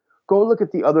go look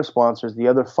at the other sponsors, the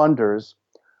other funders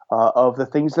of the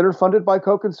things that are funded by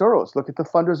Koch and Soros. Look at the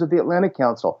funders of the Atlantic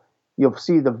Council. You'll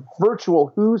see the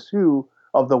virtual who's who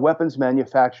of the weapons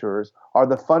manufacturers are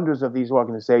the funders of these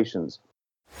organizations.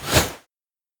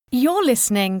 You're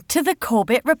listening to The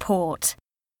Corbett Report.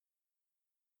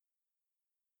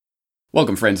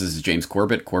 Welcome, friends. This is James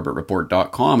Corbett,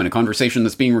 CorbettReport.com, and a conversation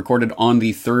that's being recorded on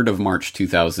the 3rd of March,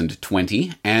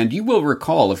 2020. And you will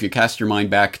recall, if you cast your mind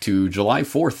back to July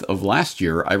 4th of last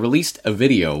year, I released a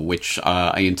video which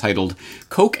I entitled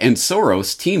Koch and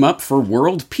Soros Team Up for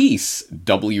World Peace,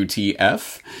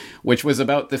 WTF, which was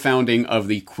about the founding of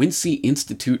the Quincy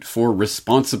Institute for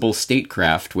Responsible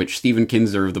Statecraft, which Stephen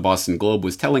Kinzer of the Boston Globe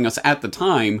was telling us at the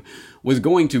time was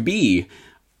going to be,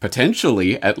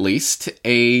 potentially, at least,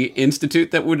 a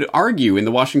institute that would argue in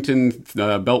the Washington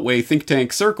Beltway think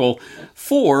tank circle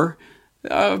for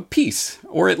peace,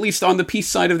 or at least on the peace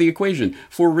side of the equation,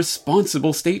 for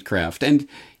responsible statecraft. And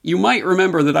you might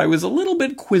remember that I was a little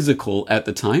bit quizzical at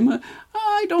the time.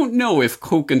 I don't know if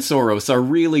Koch and Soros are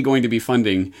really going to be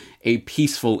funding a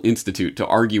peaceful institute to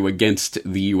argue against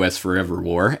the U.S. forever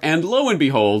war. And lo and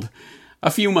behold, a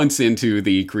few months into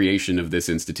the creation of this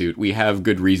institute, we have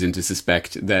good reason to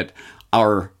suspect that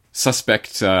our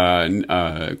suspect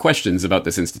questions about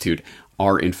this institute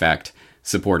are in fact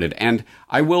supported. And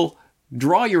I will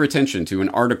draw your attention to an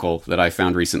article that I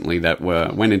found recently that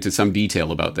went into some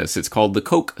detail about this. It's called The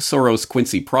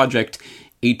Koch-Soros-Quincy Project,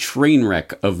 a train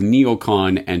wreck of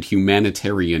neocon and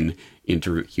humanitarian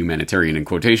in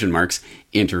quotation marks,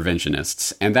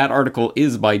 interventionists. And that article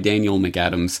is by Daniel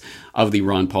McAdams of the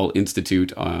Ron Paul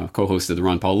Institute, co-host of the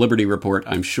Ron Paul Liberty Report.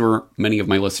 I'm sure many of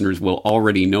my listeners will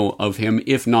already know of him.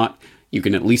 If not, you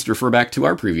can at least refer back to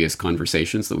our previous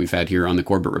conversations that we've had here on the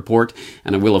Corbett Report.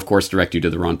 And I will, of course, direct you to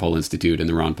the Ron Paul Institute and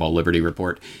the Ron Paul Liberty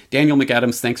Report. Daniel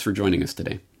McAdams, thanks for joining us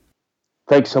today.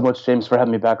 Thanks so much, James, for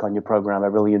having me back on your program. I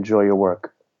really enjoy your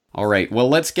work. All right, well,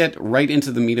 let's get right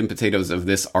into the meat and potatoes of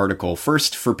this article.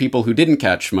 First, for people who didn't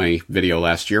catch my video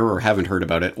last year or haven't heard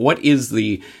about it, what is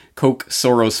the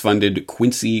Koch-Soros-funded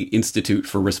Quincy Institute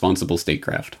for Responsible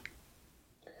Statecraft?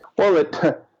 Well, it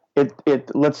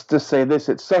let's just say this,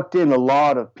 it sucked in a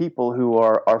lot of people who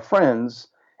are our friends,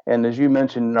 and as you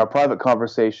mentioned in our private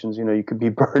conversations, you could be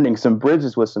burning some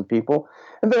bridges with some people,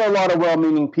 and there are a lot of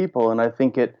well-meaning people, and I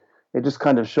think it just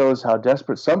kind of shows how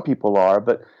desperate some people are,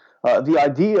 but the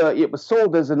idea, it was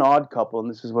sold as an odd couple, and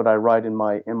this is what I write in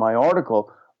my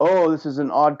article. Oh, this is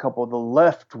an odd couple. The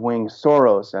left-wing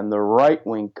Soros and the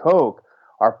right-wing Koch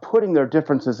are putting their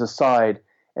differences aside,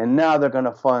 and now they're going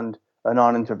to fund a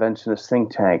non-interventionist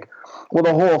think tank. Well,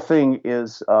 the whole thing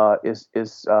is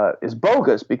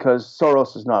bogus because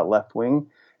Soros is not left-wing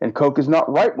and Koch is not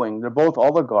right-wing. They're both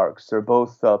oligarchs. They're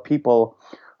both people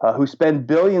who spend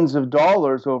billions of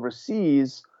dollars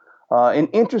overseas. And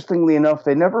interestingly enough,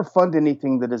 they never fund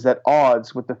anything that is at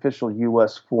odds with official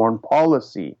U.S. foreign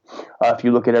policy, if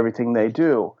you look at everything they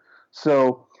do.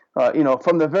 So,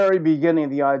 from the very beginning,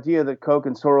 the idea that Koch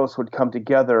and Soros would come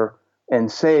together and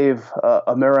save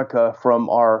America from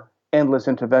our endless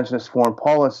interventionist foreign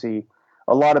policy,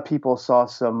 a lot of people saw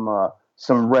some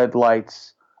red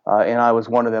lights, and I was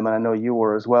one of them, and I know you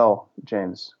were as well,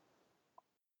 James.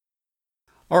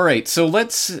 All right, so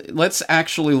let's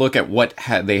actually look at what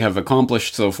they have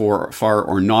accomplished so far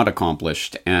or not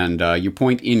accomplished. And you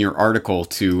point in your article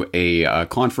to a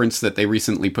conference that they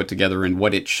recently put together and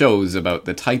what it shows about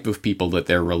the type of people that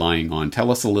they're relying on.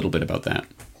 Tell us a little bit about that.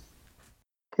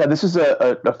 Yeah, this is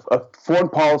a foreign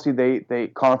policy they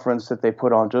conference that they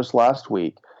put on just last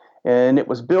week. And it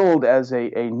was billed as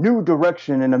a new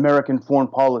direction in American foreign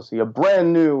policy, a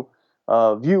brand new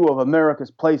view of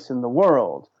America's place in the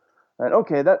world. And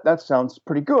okay, that sounds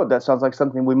pretty good. That sounds like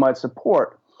something we might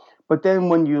support. But then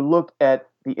when you look at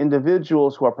the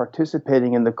individuals who are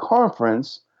participating in the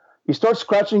conference, you start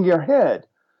scratching your head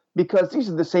because these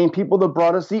are the same people that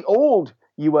brought us the old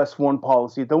U.S. foreign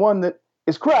policy, the one that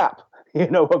is crap,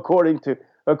 according to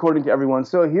everyone.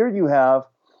 So here you have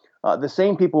the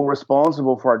same people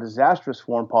responsible for our disastrous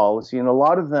foreign policy, and a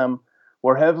lot of them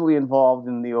were heavily involved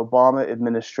in the Obama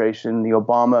administration, the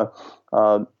Obama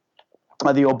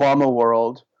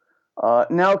world,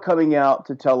 now coming out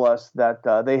to tell us that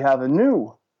they have a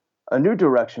new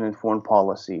direction in foreign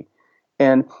policy.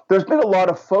 And there's been a lot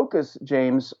of focus,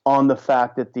 James, on the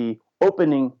fact that the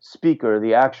opening speaker,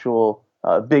 the actual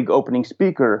big opening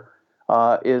speaker,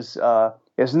 is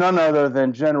none other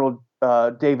than General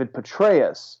David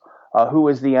Petraeus, who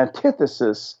is the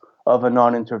antithesis of a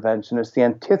non-interventionist, the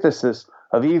antithesis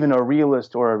of even a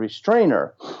realist or a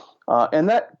restrainer. And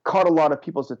that caught a lot of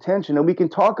people's attention. And we can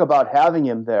talk about having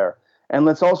him there And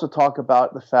let's also talk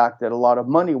about the fact that a lot of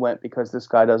money went because this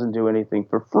guy doesn't do anything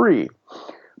for free.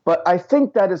 But I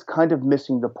think that is kind of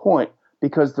missing the point,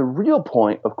 because the real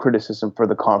point of criticism for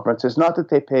the conference is not that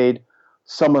they paid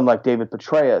someone like David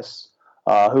Petraeus,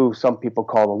 who some people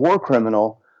call a war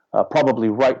criminal, probably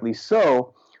rightly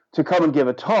so, to come and give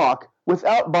a talk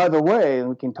without, by the way, and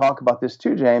we can talk about this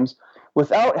too, James,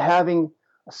 without having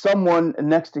someone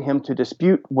next to him to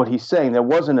dispute what he's saying. There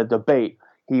wasn't a debate.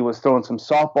 He was throwing some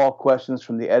softball questions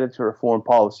from the editor of Foreign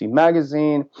Policy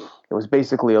magazine. It was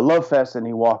basically a love fest, and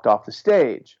he walked off the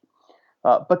stage.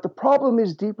 But the problem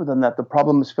is deeper than that. The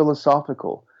problem is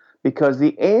philosophical, because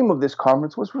the aim of this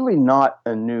conference was really not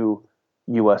a new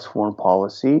U.S. foreign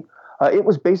policy. It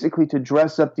was basically to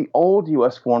dress up the old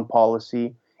U.S. foreign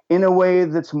policy in a way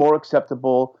that's more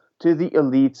acceptable to the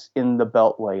elites in the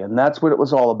Beltway. And that's what it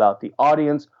was all about. The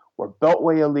audience were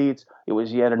Beltway elites. It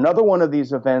was yet another one of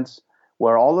these events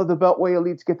where all of the Beltway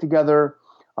elites get together,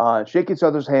 shake each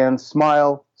other's hands,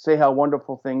 smile, say how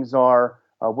wonderful things are.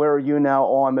 Where are you now?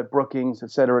 Oh, I'm at Brookings,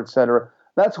 et cetera, et cetera.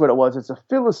 That's what it was. It's a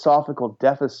philosophical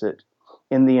deficit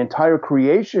in the entire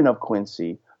creation of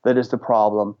Quincy that is the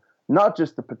problem, not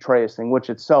just the Petraeus thing, which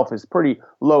itself is pretty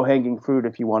low-hanging fruit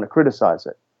if you want to criticize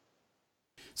it.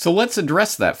 So let's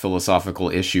address that philosophical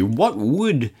issue. What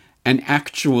would an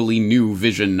actually new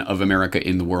vision of America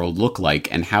in the world look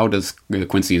like, and how does the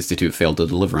Quincy Institute fail to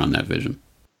deliver on that vision?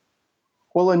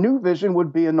 Well, a new vision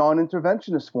would be a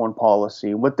non-interventionist foreign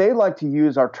policy. What they like to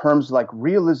use are terms like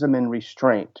realism and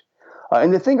restraint.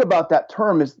 And the thing about that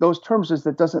term is those terms is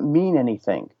that doesn't mean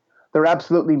anything. They're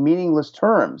absolutely meaningless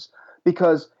terms,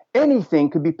 because anything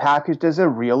could be packaged as a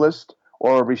realist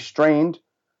or a restrained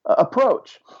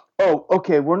approach. Oh,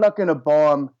 okay, we're not going to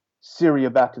bomb Syria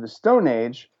back to the Stone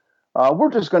Age. We're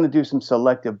just going to do some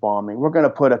selective bombing. We're going to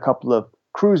put a couple of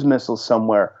cruise missiles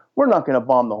somewhere. We're not going to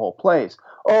bomb the whole place.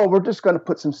 Oh, we're just going to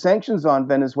put some sanctions on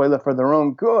Venezuela for their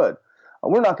own good.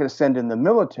 We're not going to send in the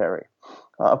military.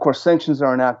 Of course, sanctions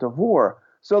are an act of war.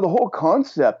 So the whole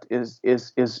concept is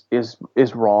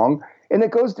wrong, and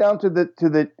it goes down to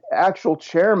the actual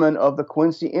chairman of the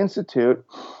Quincy Institute,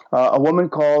 a woman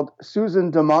called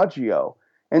Susan DiMaggio,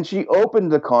 and she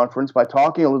opened the conference by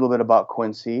talking a little bit about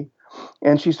Quincy,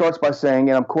 and she starts by saying,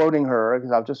 and I'm quoting her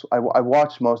because I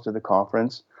watched most of the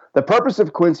conference. The purpose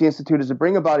of Quincy Institute is to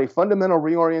bring about a fundamental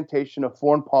reorientation of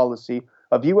foreign policy,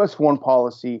 of U.S. foreign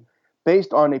policy,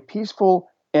 based on a peaceful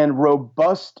and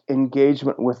robust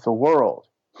engagement with the world.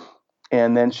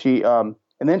 And then she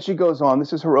goes on.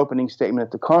 This is her opening statement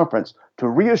at the conference, to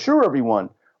reassure everyone.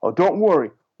 Oh, don't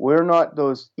worry, we're not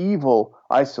those evil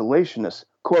isolationists.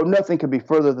 Quote, nothing could be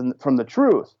further from the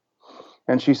truth.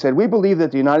 And she said, we believe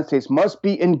that the United States must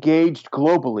be engaged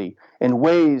globally in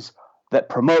ways that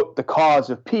promote the cause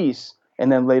of peace.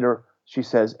 And then later she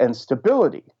says, and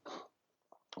stability.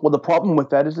 Well, the problem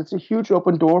with that is it's a huge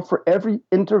open door for every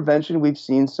intervention we've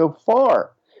seen so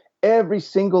far. Every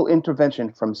single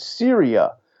intervention from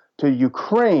Syria to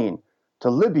Ukraine to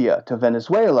Libya to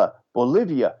Venezuela,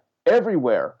 Bolivia,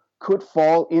 everywhere could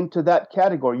fall into that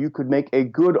category. You could make a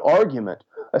good argument,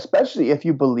 especially if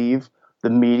you believe the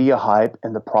media hype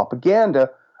and the propaganda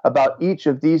about each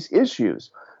of these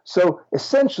issues. So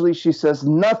essentially, she says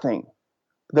nothing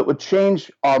that would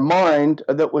change our mind,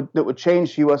 that would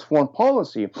change U.S. foreign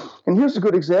policy. And here's a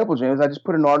good example, James. I just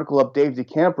put an article up. Dave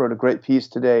DeCamp wrote a great piece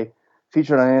today,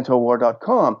 featured on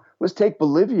antowar.com. Let's take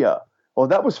Bolivia. Well,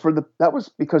 that was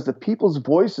because the people's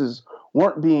voices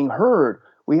weren't being heard.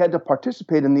 We had to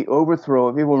participate in the overthrow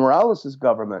of Evo Morales'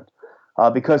 government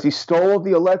because he stole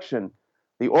the election.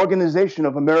 The Organization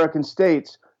of American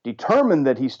States determined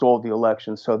that he stole the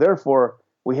election, so therefore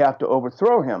we have to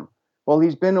overthrow him. Well,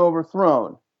 he's been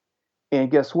overthrown. And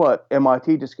guess what?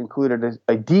 MIT just concluded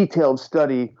a detailed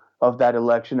study of that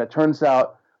election. It turns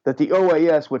out that the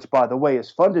OAS, which, by the way,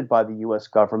 is funded by the U.S.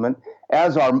 government,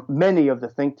 as are many of the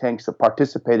think tanks that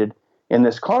participated in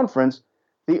this conference,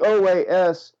 the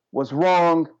OAS was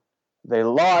wrong. They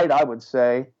lied, I would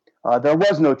say. There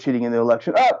was no cheating in the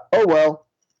election. Oh well,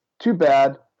 too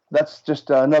bad. That's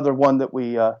just another one that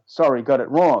we, got it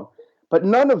wrong. But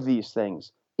none of these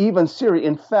things, even Syria,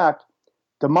 in fact,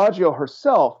 DiMaggio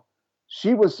herself,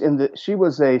 she was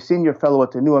a senior fellow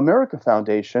at the New America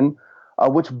Foundation,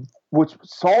 which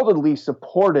solidly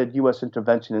supported U.S.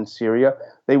 intervention in Syria.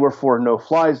 They were for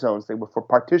no-fly zones. They were for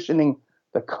partitioning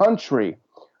the country.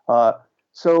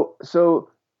 So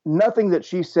nothing that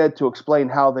she said to explain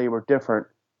how they were different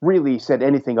really said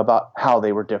anything about how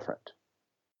they were different.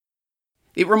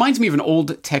 It reminds me of an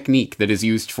old technique that is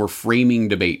used for framing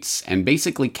debates and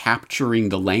basically capturing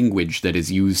the language that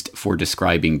is used for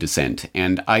describing dissent.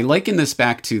 And I liken this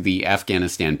back to the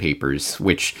Afghanistan papers,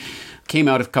 which came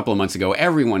out a couple of months ago.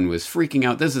 Everyone was freaking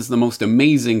out. This is the most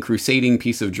amazing crusading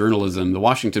piece of journalism. The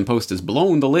Washington Post has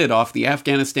blown the lid off the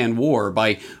Afghanistan war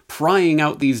by prying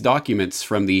out these documents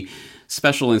from the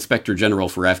Special Inspector General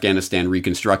for Afghanistan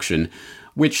Reconstruction,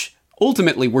 which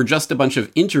ultimately were just a bunch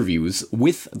of interviews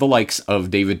with the likes of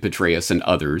David Petraeus and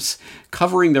others,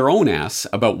 covering their own ass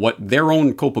about what their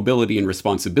own culpability and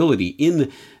responsibility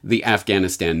in the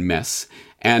Afghanistan mess.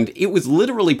 And it was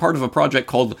literally part of a project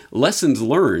called Lessons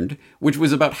Learned, which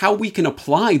was about how we can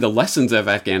apply the lessons of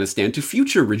Afghanistan to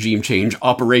future regime change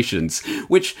operations,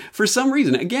 which for some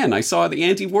reason, again, I saw the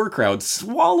anti-war crowd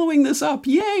swallowing this up.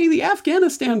 Yay, the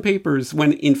Afghanistan papers,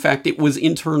 when in fact it was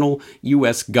internal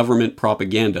US government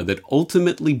propaganda that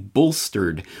ultimately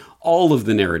bolstered all of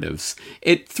the narratives.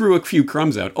 It threw a few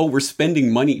crumbs out. Oh, we're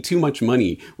spending money, too much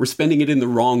money. We're spending it in the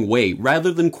wrong way,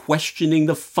 rather than questioning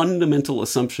the fundamental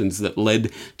assumptions that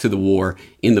led to the war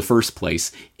in the first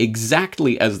place.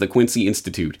 Exactly as the Quincy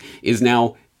Institute is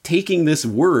now taking this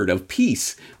word of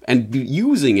peace and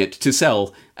using it to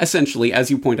sell, essentially,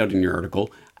 as you point out in your article,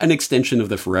 an extension of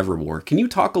the Forever War. Can you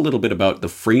talk a little bit about the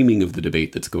framing of the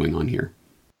debate that's going on here?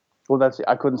 Well,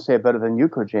 I couldn't say it better than you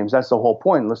could, James. That's the whole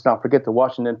point. Let's not forget the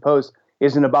Washington Post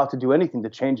isn't about to do anything to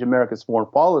change America's foreign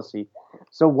policy.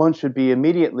 So one should be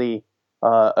immediately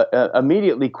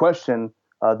question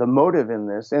the motive in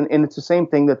this. And it's the same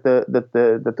thing that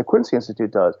the Quincy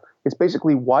Institute does. It's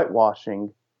basically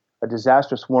whitewashing a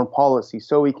disastrous foreign policy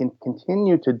so we can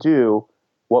continue to do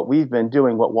what we've been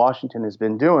doing, what Washington has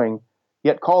been doing,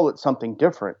 yet call it something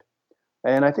different.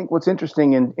 And I think what's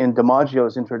interesting in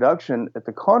DiMaggio's introduction at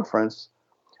the conference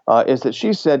is that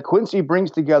she said Quincy brings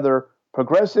together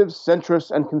progressives, centrists,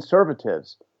 and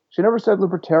conservatives. She never said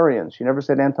libertarians. She never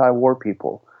said anti-war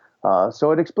people.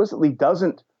 So it explicitly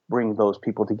doesn't bring those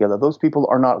people together. Those people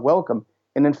are not welcome.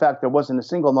 And in fact, there wasn't a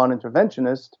single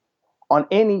non-interventionist on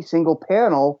any single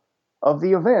panel of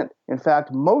the event. In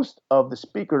fact, most of the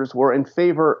speakers were in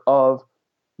favor of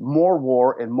more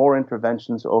war and more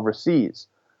interventions overseas.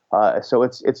 So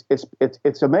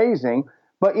it's amazing.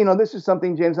 But, you know, this is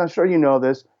something, James, I'm sure you know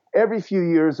this. Every few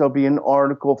years, there'll be an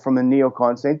article from a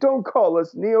neocon saying, don't call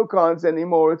us neocons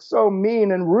anymore. It's so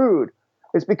mean and rude.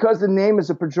 It's because the name is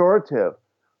a pejorative,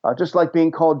 just like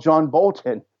being called John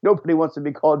Bolton. Nobody wants to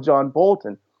be called John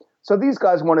Bolton. So these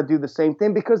guys want to do the same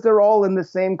thing because they're all in the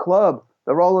same club.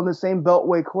 They're all in the same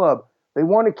Beltway club. They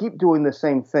want to keep doing the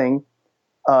same thing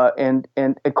and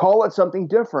call it something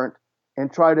different. And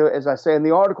try to, as I say in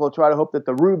the article, try to hope that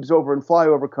the rubes over in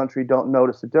flyover country don't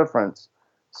notice the difference.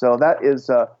 So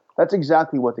that's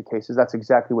exactly what the case is. That's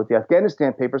exactly what the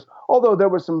Afghanistan papers, although there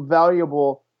was some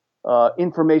valuable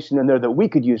information in there that we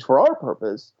could use for our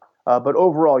purpose. But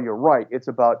overall, you're right. It's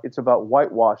about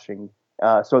whitewashing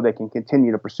so they can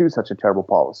continue to pursue such a terrible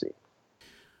policy.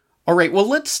 All right. Well,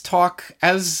 let's talk.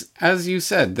 As you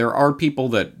said, there are people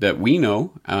that we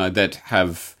know that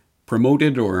have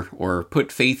promoted or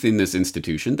put faith in this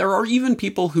institution. There are even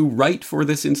people who write for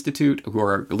this institute, who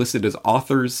are listed as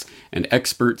authors and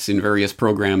experts in various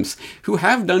programs, who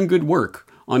have done good work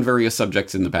on various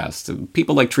subjects in the past. So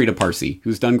people like Trita Parsi,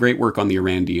 who's done great work on the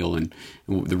Iran deal and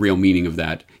the real meaning of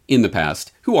that in the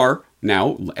past, who are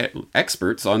now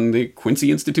experts on the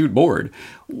Quincy Institute board.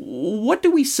 What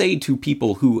do we say to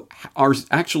people who are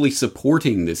actually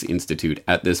supporting this institute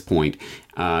at this point,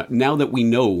 now that we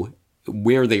know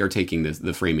where they are taking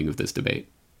the framing of this debate?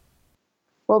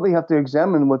 Well, they have to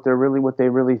examine what they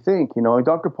really think. You know,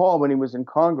 Dr. Paul, when he was in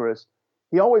Congress,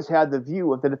 he always had the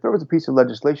view of that if there was a piece of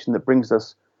legislation that brings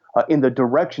us in the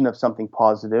direction of something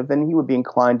positive, then he would be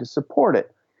inclined to support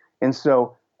it. And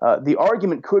so the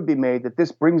argument could be made that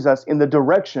this brings us in the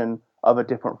direction of a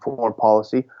different foreign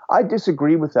policy. I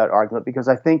disagree with that argument because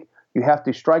I think you have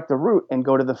to strike the root and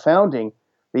go to the founding.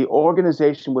 The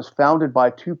organization was founded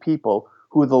by two people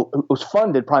who was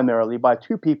funded primarily by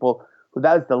two people who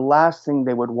that is the last thing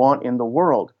they would want in the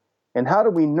world. And how do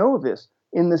we know this?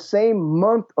 In the same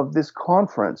month of this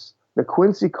conference, the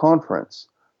Quincy Conference,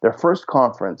 their first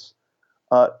conference,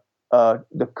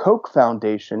 the Koch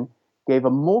Foundation gave a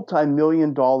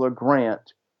multi-million-dollar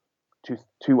grant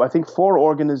to I think 4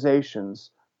 organizations,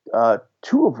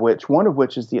 one of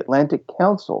which is the Atlantic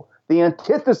Council, the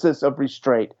antithesis of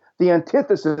restraint, the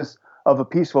antithesis of a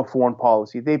peaceful foreign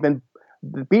policy. They've been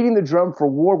beating the drum for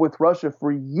war with Russia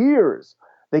for years.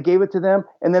 They gave it to them,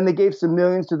 and then they gave some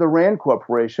millions to the Rand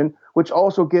Corporation, which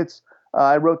also gets,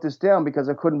 I wrote this down because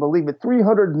I couldn't believe it,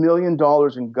 $300 million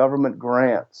in government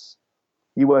grants.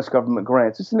 U.S. government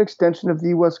grants. It's an extension of the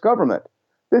U.S. government.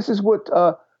 This is what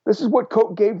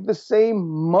Koch gave the same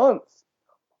month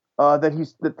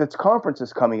that conference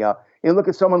is coming out. You look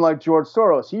at someone like George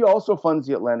Soros. He also funds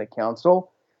the Atlantic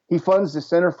Council. He funds the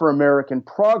Center for American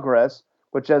Progress,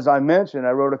 which, as I mentioned,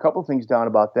 I wrote a couple things down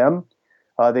about them.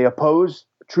 They oppose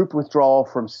troop withdrawal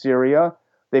from Syria.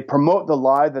 They promote the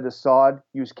lie that Assad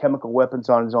used chemical weapons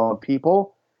on his own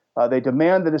people. They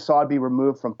demand that Assad be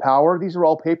removed from power. These are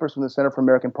all papers from the Center for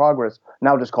American Progress,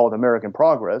 now just called American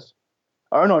Progress.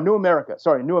 Or no, New America.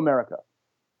 Sorry, New America.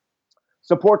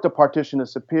 Support the partition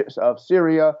of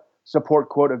Syria. Support,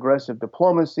 quote, aggressive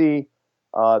diplomacy.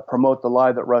 Promote the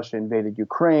lie that Russia invaded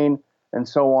Ukraine, and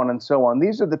so on and so on.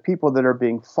 These are the people that are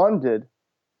being funded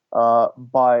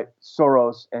by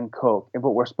Soros and Koch.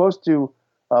 But we're supposed to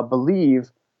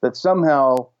believe that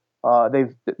somehow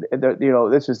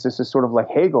this is sort of like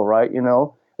Hegel, right?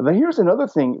 But here's another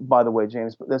thing, by the way,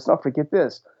 James. But let's not forget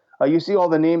this. You see all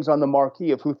the names on the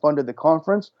marquee of who funded the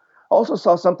conference. Also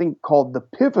saw something called the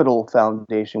Pivotal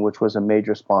Foundation, which was a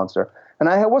major sponsor. And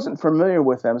I wasn't familiar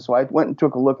with them, so I went and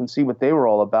took a look and see what they were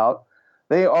all about.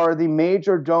 They are the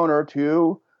major donor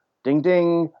to, ding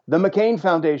ding, the McCain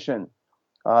Foundation.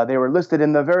 They were listed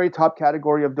in the very top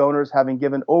category of donors, having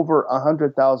given over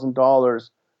 $100,000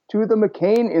 to the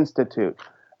McCain Institute,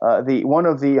 one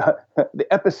of the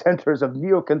epicenters of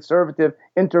neoconservative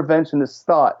interventionist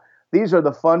thought. These are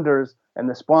the funders and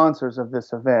the sponsors of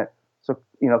this event. So,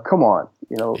 come on.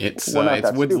 It's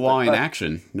Wood's Law in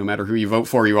action. No matter who you vote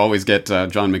for, you always get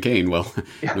John McCain. Well,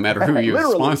 no matter who you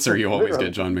sponsor, you always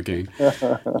get John McCain.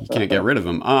 You can't get rid of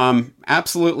him.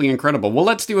 Absolutely incredible. Well,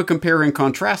 let's do a compare and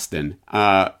contrast then.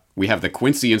 We have the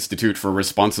Quincy Institute for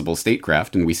Responsible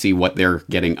Statecraft, and we see what they're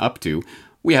getting up to.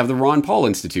 We have the Ron Paul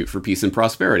Institute for Peace and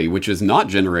Prosperity, which is not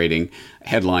generating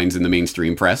headlines in the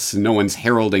mainstream press. No one's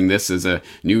heralding this as a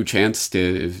new chance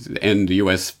to end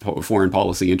U.S. foreign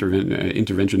policy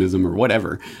interventionism or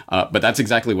whatever. But that's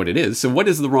exactly what it is. So what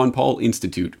is the Ron Paul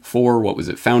Institute for? What was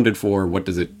it founded for? What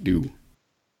does it do?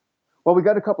 Well, we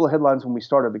got a couple of headlines when we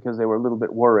started because they were a little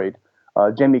bit worried.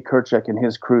 Jamie Kirchhoff and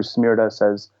his crew smeared us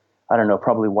as, I don't know,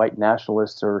 probably white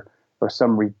nationalists or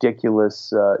some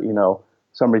ridiculous,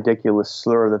 some ridiculous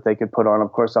slur that they could put on.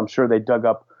 Of course, I'm sure they dug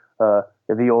up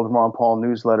the old Ron Paul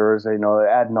newsletters,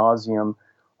 ad nauseum.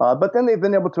 But then they've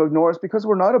been able to ignore us because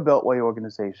we're not a Beltway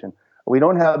organization. We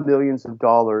don't have millions of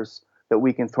dollars that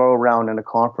we can throw around in a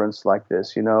conference like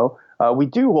this. We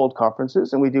do hold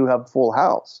conferences and we do have a full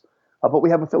house, but we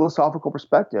have a philosophical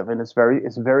perspective, and it's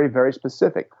very, very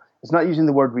specific. It's not using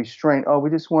the word restraint. Oh, we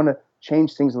just want to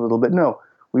change things a little bit. No,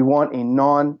 we want a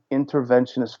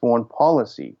non-interventionist foreign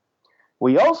policy.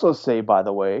 We also say, by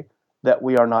the way, that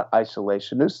we are not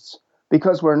isolationists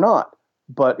because we're not.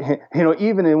 But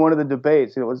even in one of the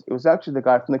debates, it was actually the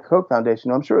guy from the Koch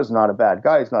Foundation. I'm sure he's not a bad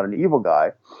guy. He's not an evil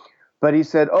guy. But he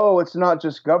said, oh, it's not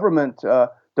just government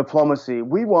diplomacy.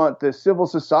 We want the civil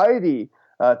society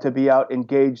to be out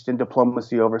engaged in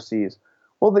diplomacy overseas.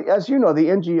 Well, as you know, the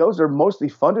NGOs are mostly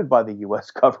funded by the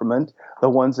U.S. government, the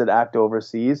ones that act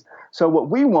overseas. So what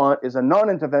we want is a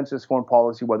non-interventionist foreign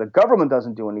policy where the government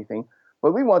doesn't do anything.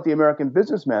 But we want the American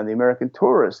businessman, the American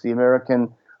tourist, the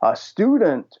American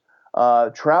student,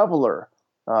 traveler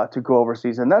to go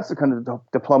overseas. And that's the kind of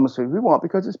diplomacy we want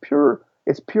because it's pure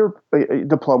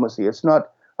diplomacy. It's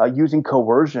not using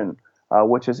coercion,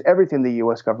 which is everything the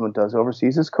U.S. government does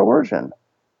overseas is coercion.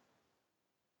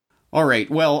 All right.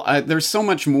 Well, there's so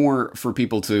much more for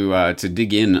people to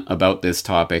dig in about this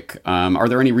topic. Are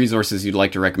there any resources you'd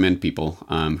like to recommend people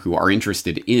who are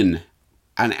interested in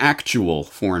an actual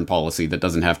foreign policy that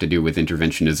doesn't have to do with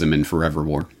interventionism and forever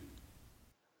war?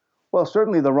 Well,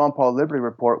 certainly the Ron Paul Liberty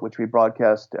Report, which we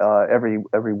broadcast every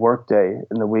workday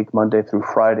in the week, Monday through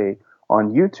Friday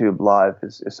on YouTube Live,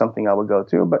 is something I would go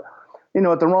to. But,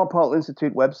 at the Ron Paul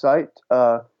Institute website,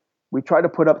 we try to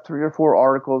put up 3 or 4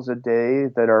 articles a day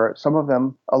that are,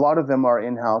 a lot of them are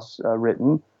in-house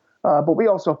written, but we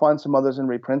also find some others and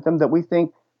reprint them that we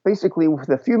think basically with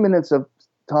a few minutes of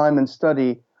time and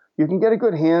study, you can get a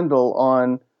good handle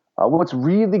on what's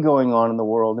really going on in the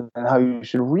world and how you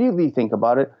should really think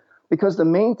about it. Because the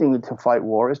main thing to fight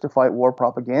war is to fight war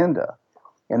propaganda.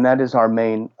 And that is our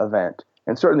main event.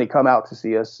 And certainly come out to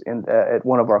see us at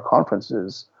one of our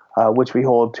conferences, which we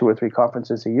hold 2 or 3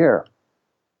 conferences a year.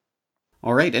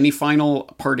 All right. Any final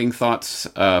parting thoughts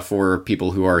for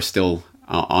people who are still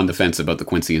on the fence about the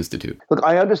Quincy Institute? Look,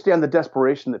 I understand the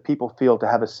desperation that people feel to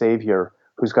have a savior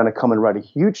who's going to come and write a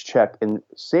huge check and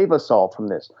save us all from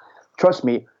this. Trust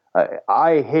me,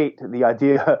 I hate the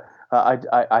idea.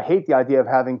 I hate the idea of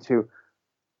having to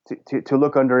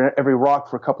look under every rock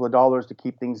for a couple of dollars to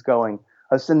keep things going.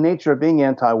 That's the nature of being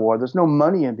anti-war. There's no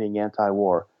money in being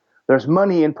anti-war. There's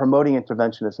money in promoting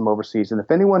interventionism overseas. And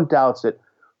if anyone doubts it,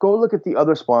 go look at the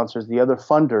other sponsors, the other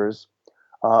funders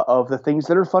of the things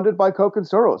that are funded by Koch and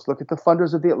Soros. Look at the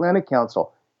funders of the Atlantic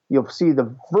Council. You'll see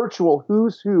the virtual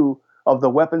who's who of the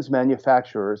weapons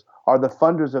manufacturers are the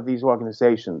funders of these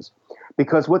organizations.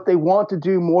 Because what they want to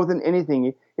do more than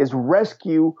anything is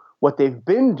rescue what they've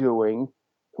been doing,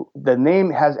 the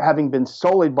name having been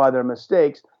sullied by their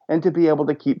mistakes, and to be able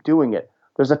to keep doing it.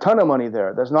 There's a ton of money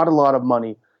there. There's not a lot of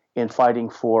money in fighting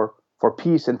for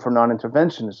peace and for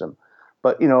non-interventionism.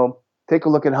 But, take a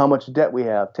look at how much debt we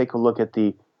have. Take a look at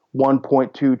the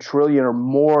 $1.2 trillion or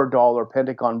more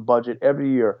Pentagon budget every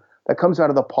year that comes out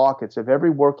of the pockets of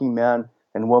every working man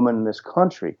and woman in this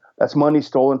country. That's money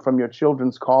stolen from your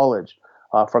children's college,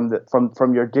 from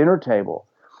your dinner table.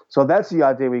 So that's the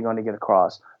idea we're going to get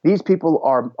across. These people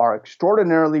are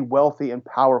extraordinarily wealthy and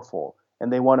powerful,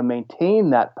 and they want to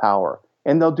maintain that power.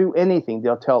 And they'll do anything.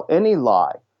 They'll tell any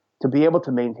lie to be able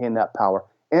to maintain that power.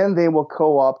 And they will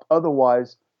co-opt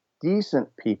otherwise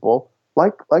decent people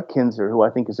like Kinzer, who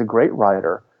I think is a great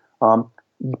writer.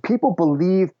 People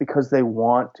believe because they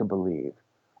want to believe.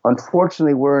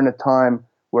 Unfortunately, we're in a time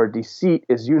where deceit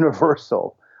is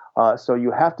universal. So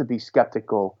you have to be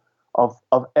skeptical of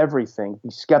everything. Be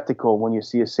skeptical when you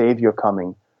see a savior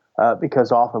coming,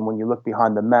 because often when you look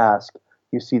behind the mask,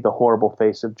 you see the horrible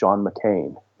face of John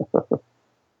McCain.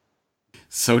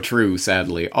 So true,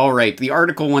 sadly. All right, the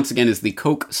article once again is the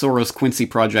Koch Soros Quincy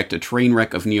Project, a train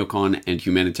wreck of neocon and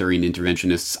humanitarian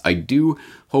interventionists. I do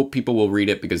hope people will read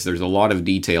it because there's a lot of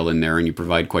detail in there, and you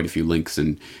provide quite a few links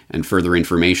and further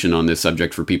information on this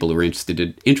subject for people who are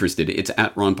interested. It's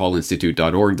at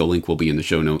ronpaulinstitute.org. The link will be in the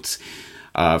show notes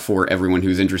for everyone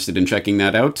who's interested in checking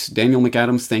that out. Daniel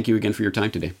McAdams, thank you again for your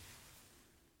time today.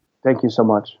 Thank you so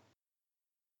much.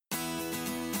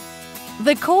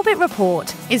 The Corbett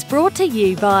Report is brought to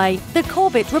you by the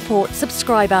Corbett Report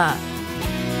subscriber,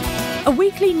 a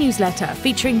weekly newsletter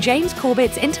featuring James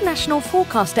Corbett's International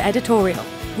Forecaster editorial,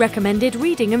 recommended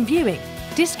reading and viewing,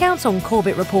 discounts on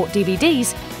Corbett Report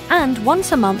DVDs, and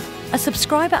once a month, a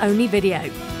subscriber-only video.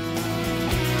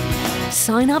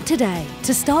 Sign up today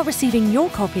to start receiving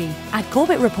your copy at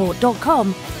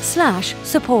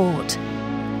corbettreport.com/support.